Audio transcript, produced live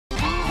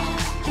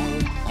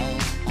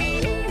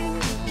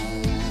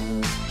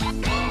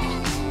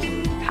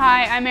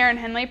Hi, I'm Erin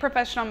Hendley,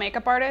 professional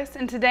makeup artist,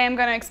 and today I'm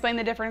going to explain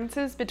the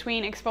differences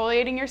between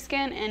exfoliating your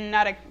skin and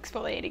not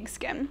exfoliating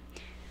skin.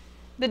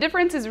 The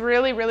difference is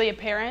really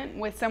apparent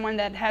with someone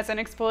that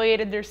hasn't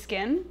exfoliated their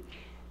skin.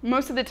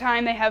 Most of the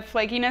time they have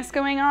flakiness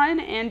going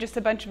on and just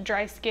a bunch of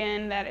dry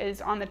skin that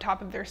is on the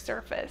top of their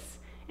surface.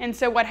 And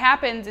so what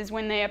happens is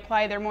when they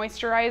apply their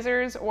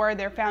moisturizers or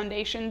their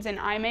foundations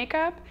and eye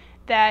makeup,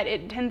 that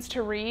it tends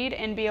to read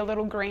and be a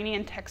little grainy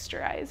and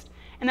texturized.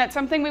 And that's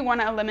something we want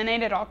to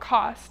eliminate at all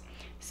costs.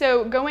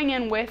 So going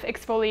in with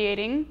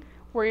exfoliating,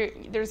 where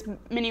there's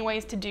many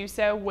ways to do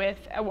so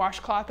with a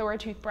washcloth or a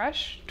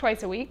toothbrush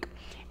twice a week.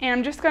 And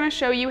I'm just going to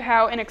show you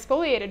how an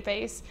exfoliated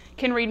face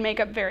can read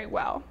makeup very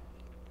well.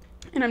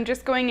 And I'm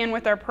just going in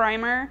with our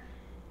primer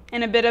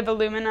and a bit of a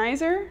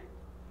luminizer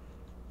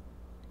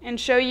and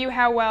show you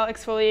how well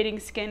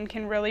exfoliating skin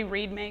can really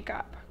read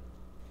makeup.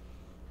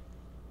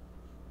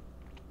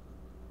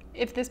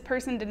 If this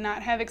person did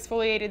not have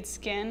exfoliated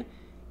skin,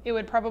 it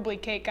would probably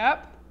cake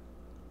up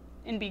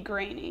and be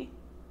grainy.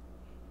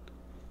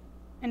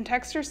 And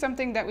texture is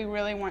something that we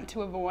really want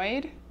to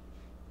avoid.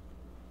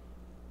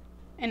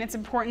 And it's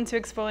important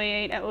to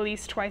exfoliate at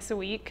least twice a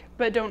week,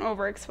 but don't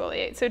over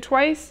exfoliate. So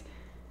twice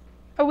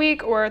a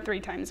week or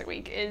 3 times a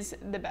week is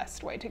the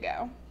best way to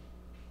go.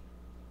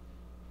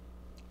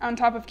 On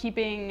top of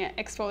keeping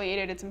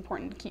exfoliated, it's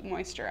important to keep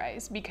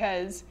moisturized,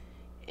 because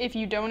if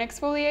you don't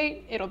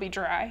exfoliate, it'll be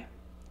dry,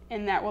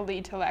 and that will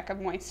lead to lack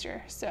of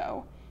moisture.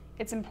 So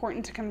it's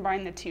important to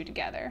combine the two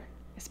together,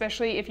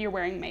 especially if you're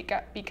wearing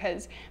makeup,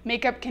 because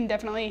makeup can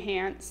definitely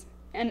enhance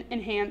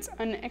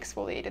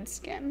unexfoliated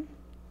skin.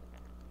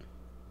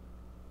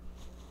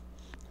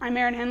 I'm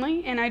Erin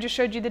Hendley, and I just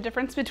showed you the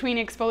difference between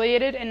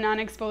exfoliated and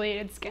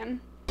non-exfoliated skin.